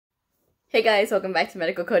Hey guys, welcome back to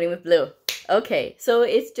Medical Coding with Blue. Okay, so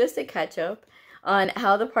it's just a catch up on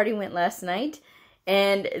how the party went last night,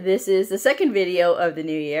 and this is the second video of the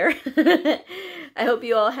new year. I hope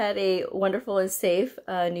you all had a wonderful and safe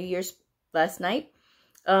New Year's last night.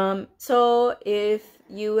 So if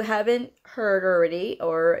you haven't heard already,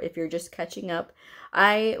 or if you're just catching up,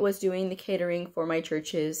 I was doing the catering for my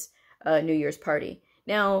church's New Year's party.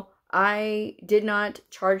 Now, I did not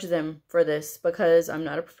charge them for this because I'm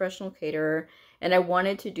not a professional caterer and I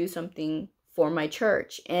wanted to do something for my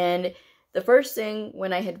church. And the first thing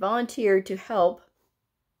when I had volunteered to help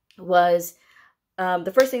was,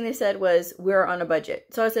 the first thing they said was, we're on a budget.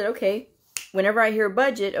 So I said, okay, whenever I hear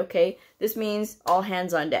budget, okay, this means all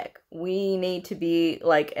hands on deck. We need to be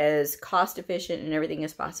like as cost efficient and everything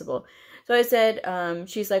as possible. So I said,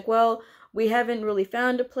 she's like, well, we haven't really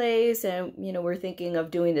found a place, and we're thinking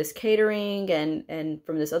of doing this catering and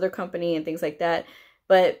from this other company and things like that.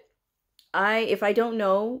 But if I don't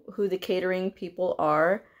know who the catering people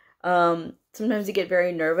are, sometimes you get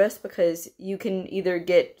very nervous because you can either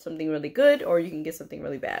get something really good or you can get something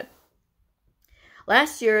really bad.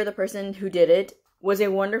 Last year, the person who did it was a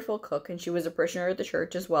wonderful cook, and she was a parishioner at the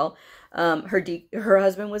church as well. Her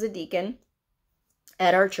husband was a deacon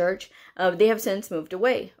at our church. They have since moved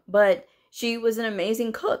away, but she was an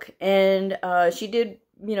amazing cook, and she did,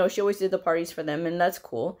 she always did the parties for them, and that's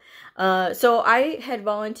cool. So I had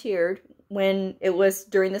volunteered when it was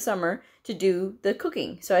during the summer to do the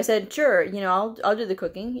cooking. So I said, sure, I'll do the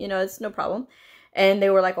cooking, it's no problem. And they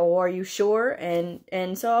were like, oh, are you sure?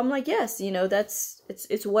 And so I'm like, yes,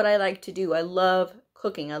 it's what I like to do. I love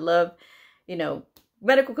cooking. I love,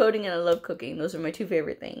 medical coding, and I love cooking. Those are my two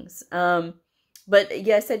favorite things. But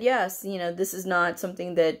yeah, I said, yes, this is not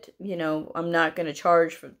something that, I'm not going to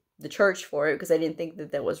charge for the church for it because I didn't think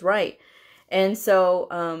that that was right. And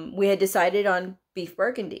so we had decided on beef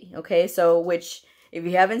burgundy. Okay. So, which if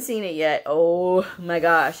you haven't seen it yet, oh my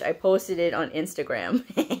gosh, I posted it on Instagram,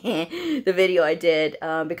 the video I did,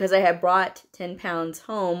 because I had brought 10 pounds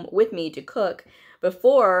home with me to cook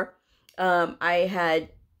before I had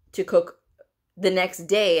to cook the next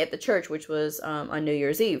day at the church, which was on New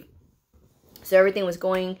Year's Eve. So everything was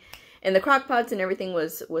going in the crock pots and everything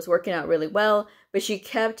was working out really well. But she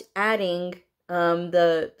kept adding,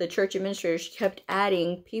 the church administrator, she kept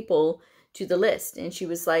adding people to the list. And she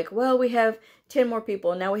was like, well, we have 10 more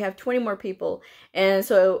people. Now we have 20 more people. And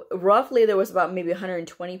so roughly there was about maybe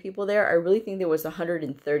 120 people there. I really think there was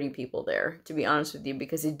 130 people there, to be honest with you,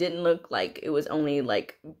 because it didn't look like it was only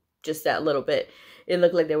like just that little bit. It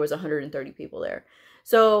looked like there was 130 people there.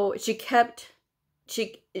 So she kept...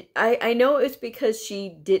 I know it's because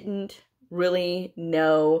she didn't really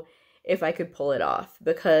know if I could pull it off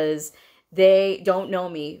because they don't know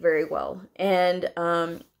me very well. And,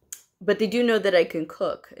 but they do know that I can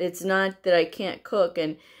cook. It's not that I can't cook.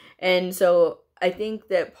 And so I think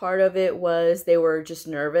that part of it was they were just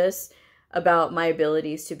nervous about my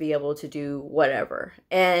abilities to be able to do whatever.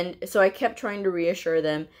 And so I kept trying to reassure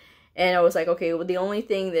them. And I was like, okay, well, the only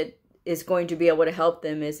thing that is going to be able to help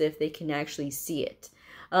them is if they can actually see it.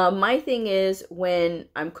 My thing is, when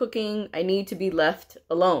I'm cooking, I need to be left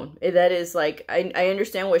alone. That is like, I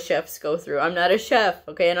understand what chefs go through. I'm not a chef,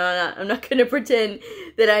 okay, and I'm not going to pretend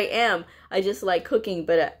that I am. I just like cooking,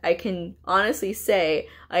 but I can honestly say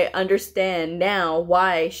I understand now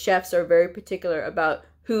why chefs are very particular about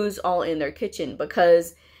who's all in their kitchen,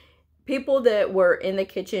 because people that were in the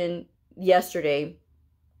kitchen yesterday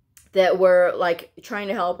that were like trying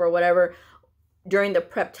to help or whatever during the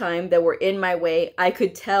prep time that were in my way, I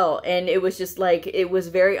could tell. And it was just like, it was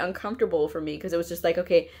very uncomfortable for me because it was just like,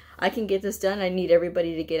 okay, I can get this done. I need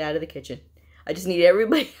everybody to get out of the kitchen. I just need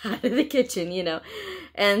everybody out of the kitchen,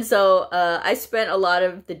 And so I spent a lot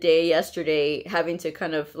of the day yesterday having to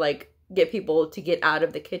kind of like get people to get out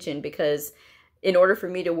of the kitchen, because in order for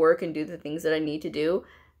me to work and do the things that I need to do,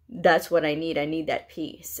 that's what I need. I need that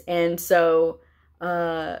peace. And so,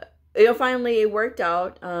 finally it worked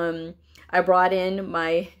out. I brought in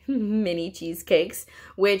my mini cheesecakes,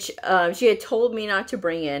 which she had told me not to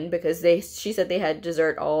bring in because she said they had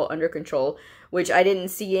dessert all under control, which I didn't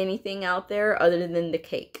see anything out there other than the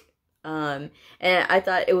cake. And I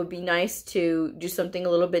thought it would be nice to do something a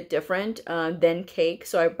little bit different than cake.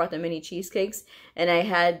 So I brought the mini cheesecakes, and I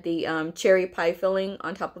had the cherry pie filling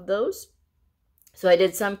on top of those. So I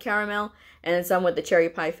did some caramel and some with the cherry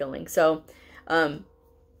pie filling. So,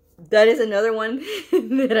 that is another one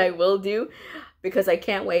that I will do because I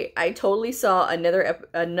can't wait. I totally saw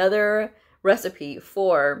another recipe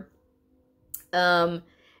for,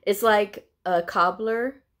 it's like a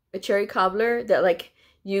cobbler, a cherry cobbler that like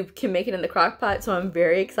you can make it in the crock pot. So I'm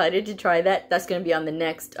very excited to try that. That's going to be on the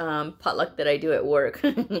next potluck that I do at work,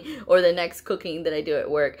 or the next cooking that I do at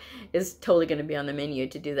work is totally going to be on the menu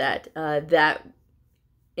to do that. That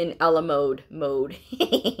in a la mode.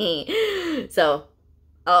 So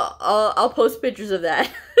I'll post pictures of that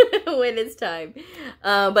when it's time.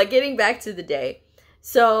 But getting back to the day,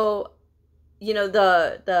 so you know,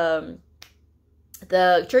 the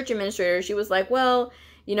church administrator, she was like, well,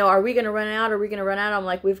 you know, are we gonna run out? Are we gonna run out? I'm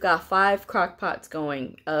like, we've got 5 crock pots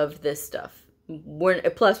going of this stuff.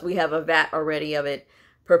 Plus we have a vat already of it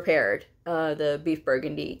prepared. The beef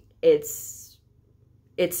burgundy, it's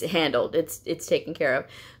handled, it's taken care of.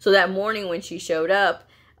 So that morning when she showed up,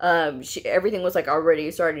 everything was like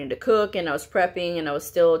already starting to cook, and I was prepping, and I was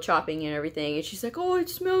still chopping and everything, and she's like, oh, it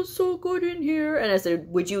smells so good in here. And I said,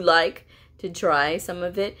 would you like to try some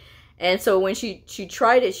of it? And so when she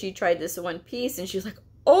tried it, she tried this one piece, and she's like,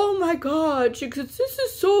 oh my god, she goes, this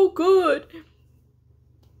is so good.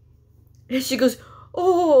 And she goes,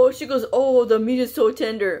 oh, the meat is so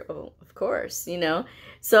tender. Oh, of course, you know.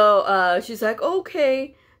 So she's like,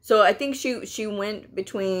 okay. So I think she went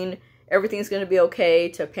between everything's gonna be okay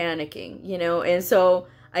to panicking, you know. And so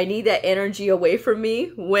I need that energy away from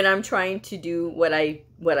me when I'm trying to do what I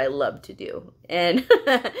love to do. And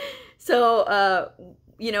so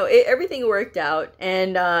you know, everything worked out.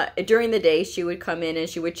 And during the day, she would come in and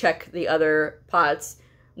she would check the other pots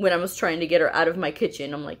when I was trying to get her out of my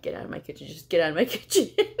kitchen. I'm like, get out of my kitchen, just get out of my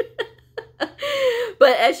kitchen.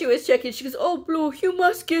 But as she was checking, she goes, oh, Blue, you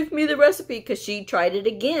must give me the recipe, because she tried it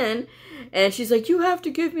again. And she's like, you have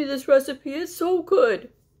to give me this recipe, it's so good.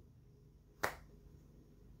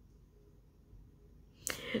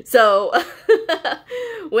 So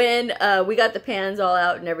when we got the pans all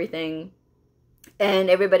out and everything,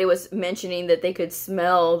 and everybody was mentioning that they could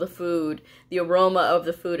smell the food, the aroma of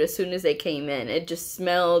the food as soon as they came in. It just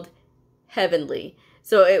smelled heavenly.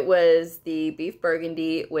 So it was the beef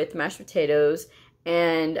burgundy with mashed potatoes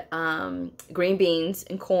and green beans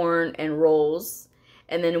and corn and rolls.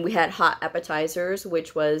 And then we had hot appetizers,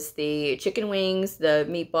 which was the chicken wings, the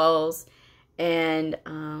meatballs, and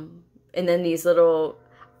then these little,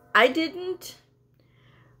 I didn't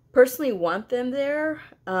personally want them there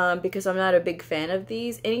because I'm not a big fan of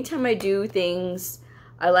these. Anytime I do things,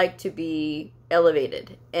 I like to be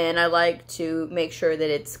elevated, and I like to make sure that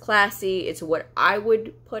it's classy. It's what I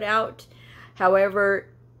would put out. However,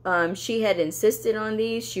 she had insisted on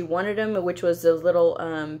these. She wanted them, which was those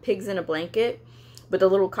little pigs in a blanket with the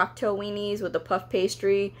little cocktail weenies with the puff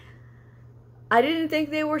pastry. I didn't think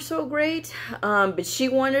they were so great, but she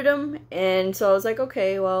wanted them, and so I was like,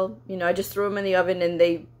 okay, well, you know, I just threw them in the oven, and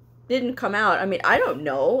they didn't come out. I mean, I don't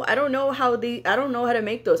know how to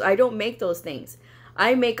make those. I don't make those things.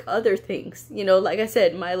 I make other things. You know, like I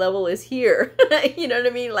said, my level is here. You know what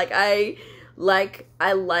I mean? Like I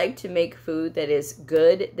like to make food that is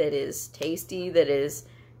good, that is tasty, that is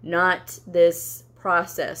not this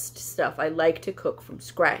processed stuff. I like to cook from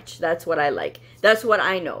scratch. That's what I like. That's what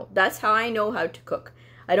I know. That's how I know how to cook.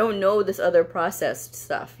 I don't know this other processed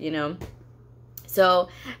stuff, you know. So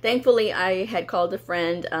thankfully I had called a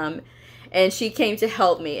friend and she came to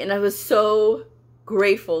help me, and I was so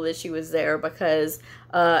grateful that she was there, because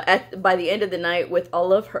by the end of the night, with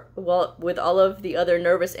all of the other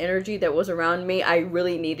nervous energy that was around me, I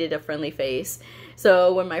really needed a friendly face.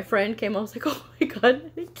 So when my friend came, I was like, oh my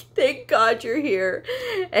God, thank God you're here.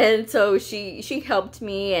 And so she helped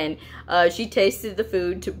me, and she tasted the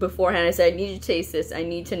food beforehand. I said, I need you to taste this. I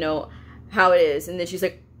need to know how it is. And then she's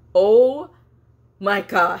like, oh my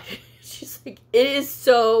God. She's like, it is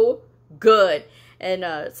so good.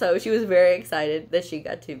 And so she was very excited that she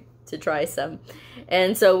got to try some.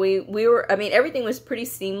 And so we were, I mean, everything was pretty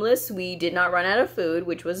seamless. We did not run out of food,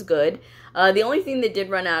 which was good. The only thing that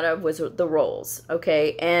did run out of was the rolls,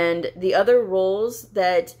 okay? And the other rolls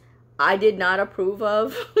that I did not approve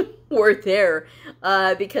of were there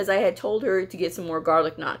because I had told her to get some more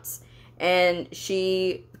garlic knots. And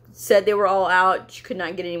she said they were all out. She could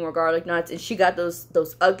not get any more garlic knots. And she got those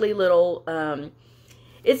ugly little,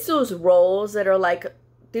 it's those rolls that are like,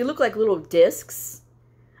 they look like little discs.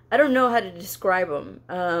 I don't know how to describe them.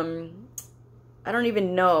 I don't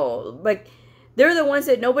even know. Like, they're the ones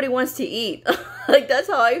that nobody wants to eat. Like, that's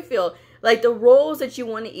how I feel. Like, the rolls that you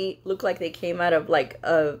want to eat look like they came out of, like,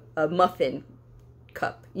 a muffin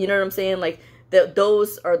cup. You know what I'm saying? Like,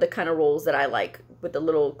 those are the kind of rolls that I like, with the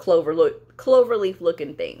little clover leaf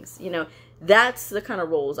looking things. You know, that's the kind of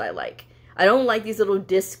rolls I like. I don't like these little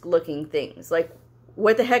disc looking things. Like,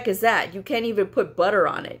 what the heck is that? You can't even put butter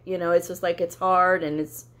on it. You know, it's just like, it's hard and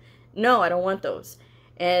it's, no, I don't want those.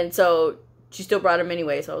 And so she still brought them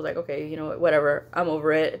anyway. So I was like, okay, you know what, whatever. I'm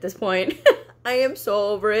over it at this point. I am so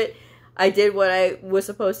over it. I did what I was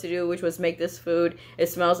supposed to do, which was make this food. It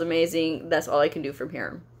smells amazing. That's all I can do from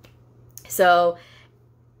here. So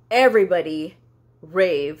everybody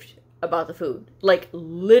raved about the food. Like,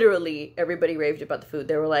 literally everybody raved about the food.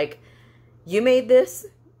 They were like, you made this?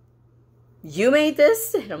 You made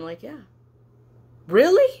this? And I'm like, yeah.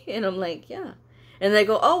 Really? And I'm like, yeah. And they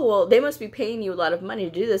go, oh, well, they must be paying you a lot of money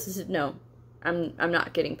to do this. I said, no, I'm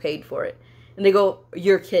not getting paid for it. And they go,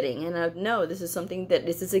 you're kidding. And I, no, this is something that,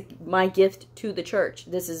 this is my gift to the church.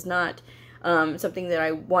 This is not something that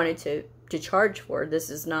I wanted to charge for. This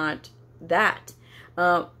is not that.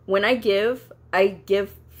 When I give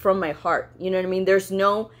from my heart. You know what I mean? There's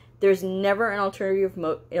never an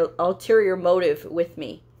ulterior motive with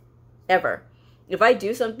me, ever. If I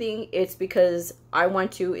do something, it's because I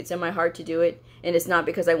want to, it's in my heart to do it, and it's not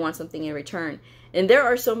because I want something in return. And there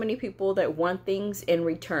are so many people that want things in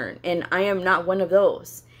return, and I am not one of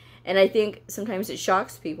those. And I think sometimes it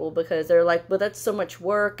shocks people because they're like, well, that's so much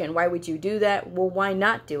work, and why would you do that? Well, why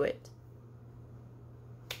not do it?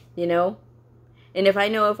 You know? And if I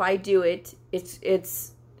know if I do it,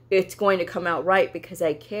 it's going to come out right because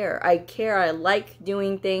I care. I care. I like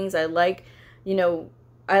doing things. I like, you know,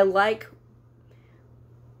 I like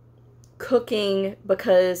cooking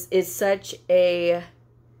because it's such a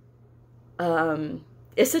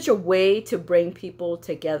way to bring people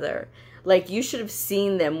together. Like, you should have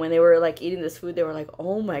seen them when they were like eating this food. They were like,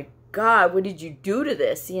 oh my God, what did you do to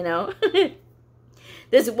this? You know?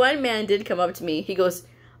 This one man did come up to me. He goes,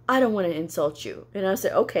 I don't want to insult you. And I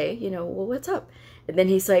said, okay, you know, well, what's up? And then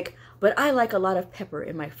he's like, but I like a lot of pepper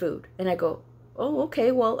in my food. And I go, oh,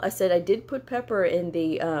 okay. Well, I said I did put pepper in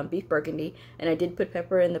the beef burgundy, and I did put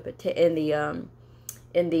pepper in the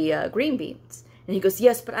green beans. And he goes,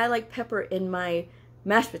 yes, but I like pepper in my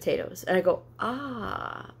mashed potatoes. And I go,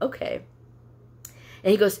 ah, okay.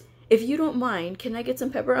 And he goes, if you don't mind, can I get some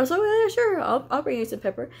pepper? I was like, oh, yeah, sure, I'll bring you some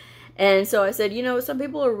pepper. And so I said, you know, some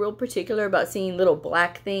people are real particular about seeing little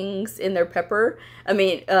black things in their pepper. I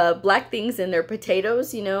mean, black things in their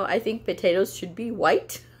potatoes. You know, I think potatoes should be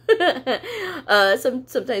white.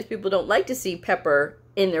 Sometimes people don't like to see pepper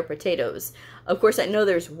in their potatoes. Of course, I know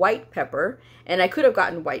there's white pepper, and I could have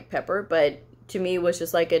gotten white pepper, but to me it was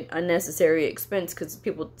just like an unnecessary expense because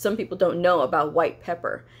some people don't know about white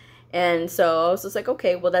pepper. And so I was just like,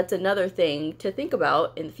 okay, well, that's another thing to think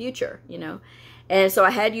about in the future, you know. And so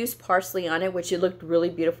I had used parsley on it, which it looked really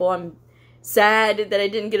beautiful. I'm sad that I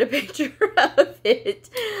didn't get a picture of it.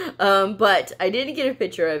 But I didn't get a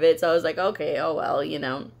picture of it. So I was like, okay, oh well, you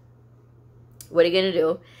know. What are you going to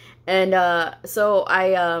do? And so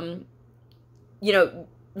I, you know,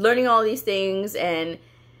 learning all these things, and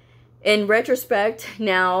in retrospect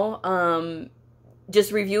now,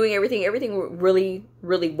 just reviewing everything really,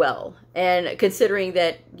 really well. And considering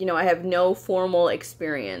that, you know, I have no formal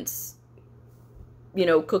experience, you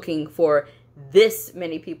know, cooking for this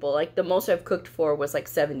many people. Like, the most I've cooked for was like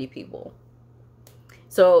 70 people.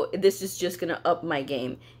 So this is just going to up my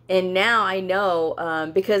game. And now I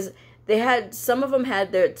know, because some of them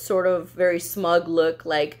had their sort of very smug look,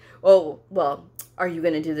 like, oh, well, are you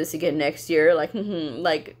going to do this again next year? Like,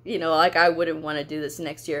 like, you know, like I wouldn't want to do this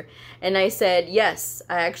next year. And I said, yes,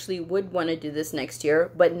 I actually would want to do this next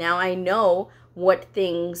year, but now I know what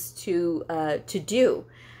things to do.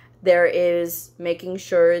 There is making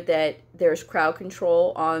sure that there's crowd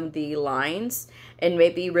control on the lines, and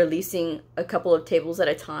maybe releasing a couple of tables at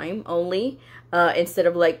a time only, instead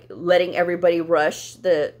of like letting everybody rush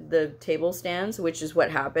the table stands, which is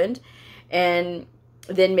what happened. And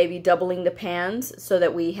then maybe doubling the pans so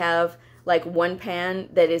that we have like one pan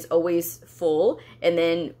that is always full, and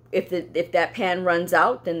then if that pan runs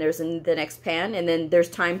out, then there's the next pan, and then there's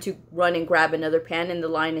time to run and grab another pan, and the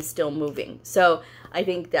line is still moving. So I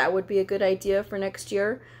think that would be a good idea for next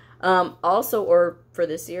year, also, or for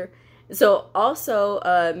this year. So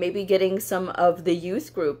also maybe getting some of the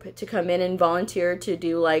youth group to come in and volunteer to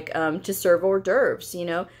do like to serve hors d'oeuvres, you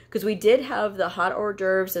know, because we did have the hot hors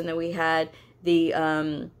d'oeuvres, and then we had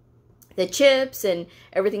the chips and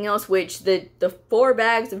everything else, which the 4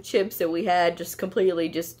 bags of chips that we had just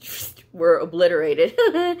completely were obliterated.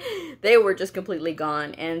 They were just completely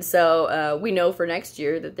gone. And so we know for next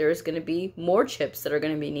year that there's going to be more chips that are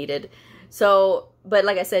going to be needed. So, but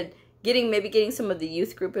like I said, maybe getting some of the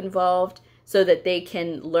youth group involved so that they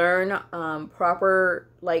can learn proper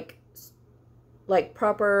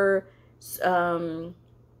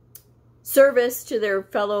service to their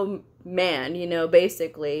fellow man, you know,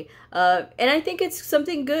 basically. And I think it's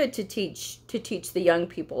something good to teach the young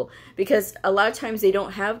people, because a lot of times they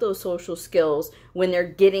don't have those social skills when they're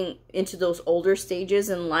getting into those older stages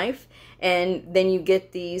in life. And then you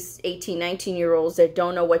get these 18, 19-year-olds that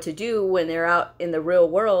don't know what to do when they're out in the real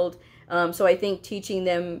world. So I think teaching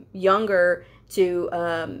them younger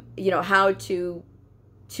to, you know, how to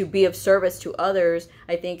be of service to others,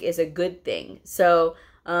 I think is a good thing. So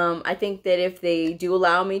I think that if they do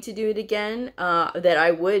allow me to do it again, that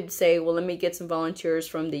I would say, well, let me get some volunteers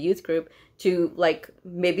from the youth group to, like,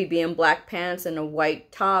 maybe be in black pants and a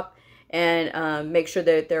white top, and make sure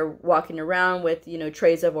that they're walking around with, you know,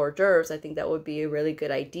 trays of hors d'oeuvres. I think that would be a really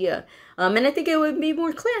good idea. And I think it would be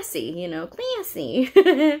more classy, you know, classy.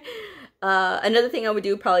 Another thing I would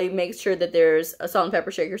do, probably make sure that there's a salt and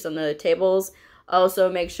pepper shakers on the tables.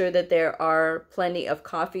 Also make sure that there are plenty of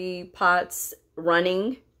coffee pots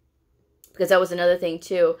running, because that was another thing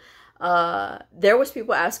too. There was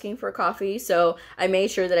people asking for coffee, so I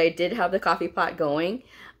made sure that I did have the coffee pot going.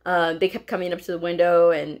 They kept coming up to the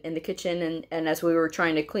window and in the kitchen, and as we were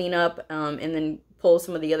trying to clean up and then pull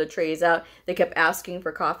some of the other trays out, they kept asking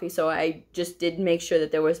for coffee, so I just did make sure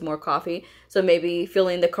that there was more coffee. So maybe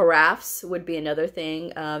filling the carafes would be another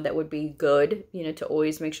thing that would be good, you know, to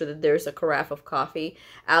always make sure that there's a carafe of coffee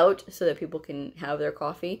out so that people can have their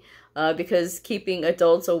coffee, because keeping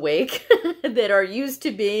adults awake that are used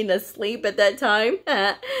to being asleep at that time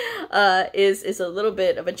is a little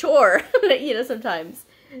bit of a chore, you know, sometimes.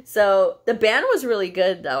 So the band was really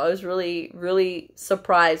good, though. I was really, really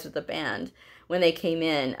surprised with the band when they came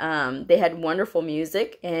in. They had wonderful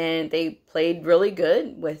music, and they played really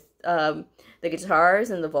good with the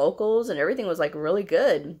guitars and the vocals, and everything was, like, really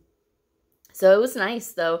good. So it was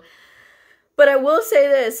nice, though. But I will say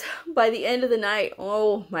this, by the end of the night,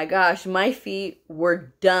 oh my gosh, my feet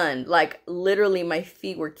were done. Like, literally, my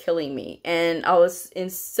feet were killing me. And I was in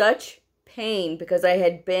such pain because I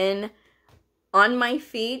had been on my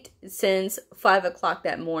feet since 5 o'clock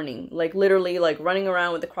that morning. Like, literally, like, running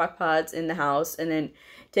around with the crock pots in the house, and then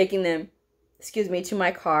taking them, excuse me, to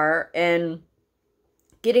my car, and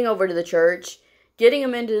getting over to the church, getting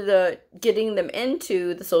them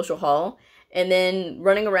into the social hall, and then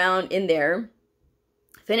running around in there,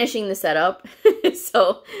 finishing the setup.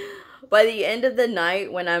 So by the end of the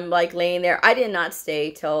night, when I'm, like, laying there, I did not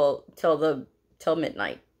stay till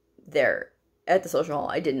midnight there at the social hall.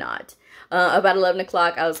 I did not. About 11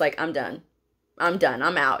 o'clock, I was like, I'm done.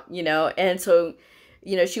 I'm out, you know. And so,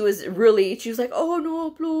 you know, she was like, oh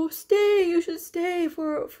no, Blue, stay. You should stay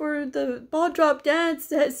for the ball drop dance.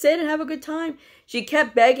 Sit and have a good time. She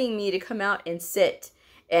kept begging me to come out and sit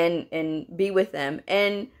and be with them.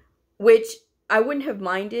 And which I wouldn't have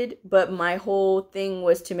minded, but my whole thing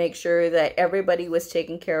was to make sure that everybody was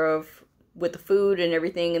taken care of with the food and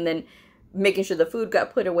everything, and then making sure the food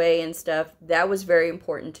got put away and stuff. That was very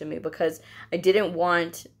important to me, because I didn't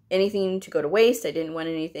want anything to go to waste. I didn't want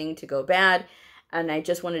anything to go bad. And I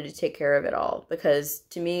just wanted to take care of it all, because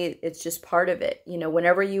to me, it's just part of it. You know,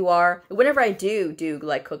 whenever I do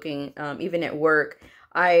like cooking, even at work,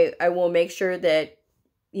 I will make sure that,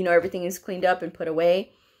 you know, everything is cleaned up and put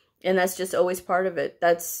away. And that's just always part of it.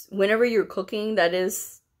 That's, whenever you're cooking, that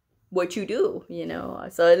is what you do, you know.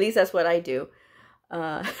 So at least that's what I do.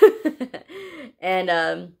 But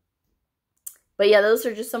yeah, those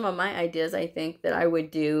are just some of my ideas, I think, that I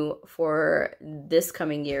would do for this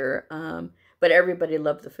coming year. But everybody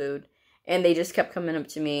loved the food, and they just kept coming up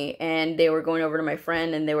to me, and they were going over to my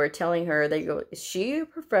friend, and they were telling her, they go, is she a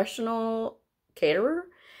professional caterer?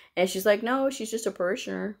 And she's like, no, she's just a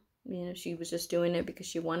parishioner. You know, she was just doing it because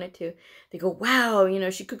she wanted to. They go, wow, you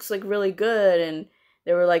know, she cooks, like, really good. And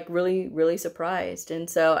they were, like, really, really surprised. And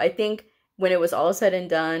so I think when it was all said and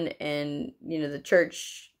done, and, you know, the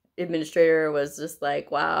church administrator was just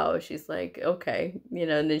like, wow, she's like, okay, you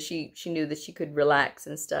know, and then she knew that she could relax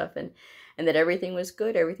and stuff, and that everything was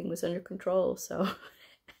good, everything was under control. So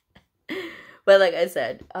but like I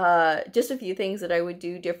said, just a few things that I would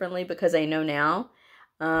do differently, because I know now,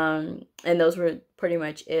 and those were pretty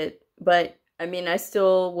much it. But I mean, I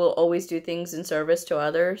still will always do things in service to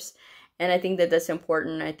others. And I think that that's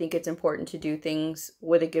important. I think it's important to do things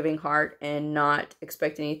with a giving heart and not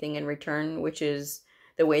expect anything in return, which is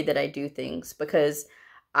the way that I do things. Because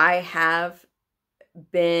I've had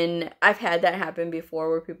that happen before,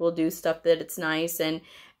 where people do stuff that it's nice, and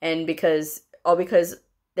because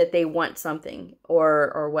that they want something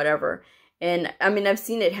or whatever. And I mean, I've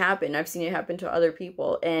seen it happen. I've seen it happen to other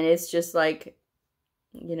people, and it's just like,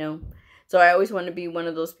 you know. So I always want to be one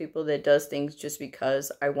of those people that does things just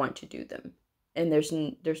because I want to do them, and there's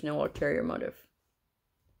no ulterior motive,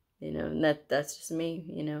 you know. And that's just me,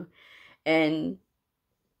 you know. And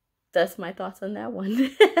that's my thoughts on that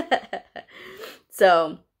one.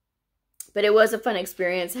 So, but it was a fun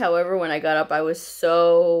experience. However, when I got up, I was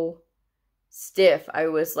so stiff. I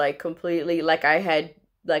was like completely, like I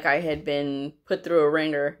had been put through a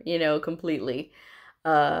ringer, you know, completely.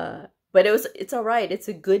 But it's all right. It's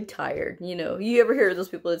a good tired, you know. You ever hear those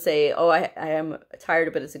people that say, "Oh, I am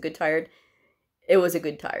tired, but it's a good tired." It was a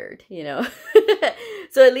good tired, you know.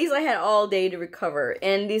 So at least I had all day to recover.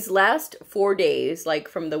 And these last 4 days, like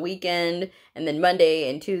from the weekend and then Monday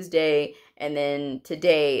and Tuesday and then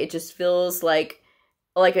today, it just feels like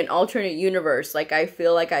an alternate universe. Like I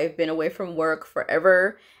feel like I've been away from work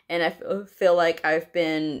forever, and I feel like I've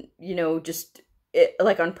been, you know, just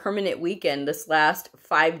like on permanent weekend this last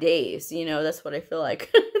 5 days. You know, that's what I feel like.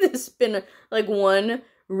 It's been like one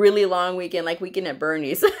really long weekend, like weekend at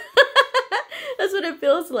Bernie's. That's what it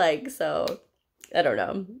feels like. So I don't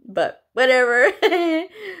know, but whatever.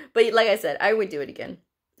 But like I said, I would do it again.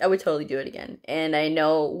 I would totally do it again. And I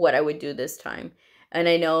know what I would do this time. And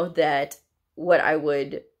I know that what I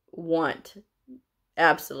would want.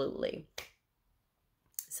 Absolutely.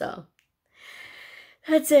 So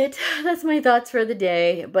that's it. That's my thoughts for the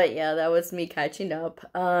day. But yeah, that was me catching up.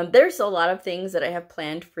 There's a lot of things that I have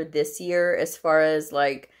planned for this year as far as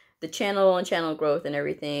like the channel and channel growth and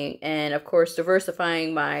everything. And of course,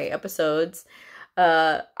 diversifying my episodes.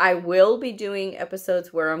 I will be doing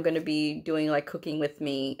episodes where I'm going to be doing like cooking with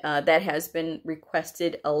me. That has been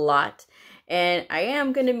requested a lot. And I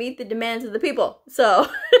am going to meet the demands of the people. So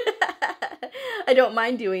I don't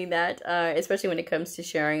mind doing that, especially when it comes to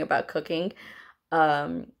sharing about cooking.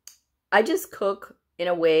 I just cook in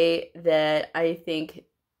a way that I think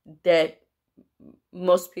that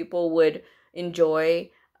most people would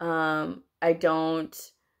enjoy.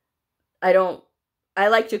 I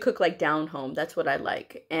like to cook like down home. That's what I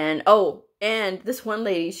like. And and this one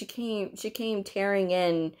lady, she came tearing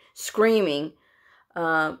in screaming,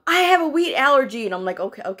 I have a wheat allergy. And I'm like,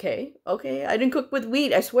 okay. I didn't cook with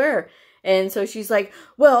wheat, I swear. And so she's like,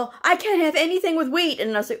 well, I can't have anything with wheat.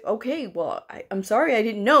 And I was like, okay, well, I'm sorry, I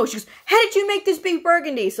didn't know. She goes, how did you make this beef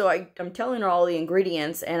burgundy? So I'm telling her all the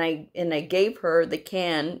ingredients, and I gave her the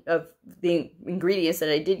can of the ingredients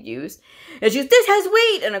that I did use. And she goes, this has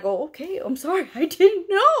wheat. And I go, okay, I'm sorry, I didn't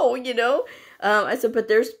know, you know. I said, but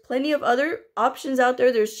there's plenty of other options out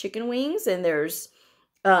there. There's chicken wings, and there's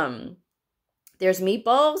meatballs.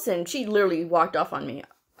 And she literally walked off on me.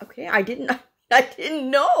 Okay, I didn't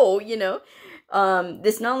know, you know.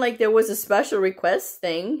 It's not like there was a special request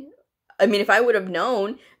thing. I mean, if I would have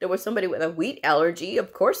known there was somebody with a wheat allergy,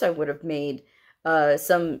 of course I would have made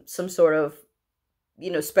some sort of,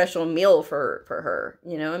 you know, special meal for her,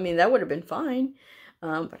 you know. I mean, that would have been fine.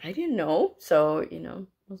 But I didn't know. So, you know,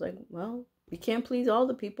 I was like, well, we can't please all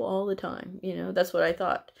the people all the time, you know. That's what I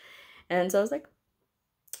thought. And so I was like,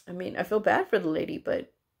 I mean, I feel bad for the lady, but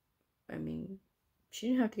I mean, she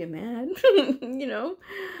didn't have to get mad, you know.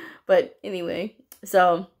 But anyway,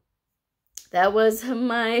 so that was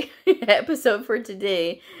my episode for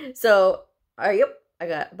today. So, yep, I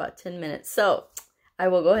got about 10 minutes. So I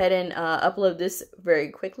will go ahead and upload this very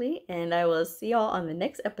quickly, and I will see y'all on the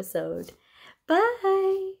next episode.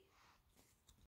 Bye.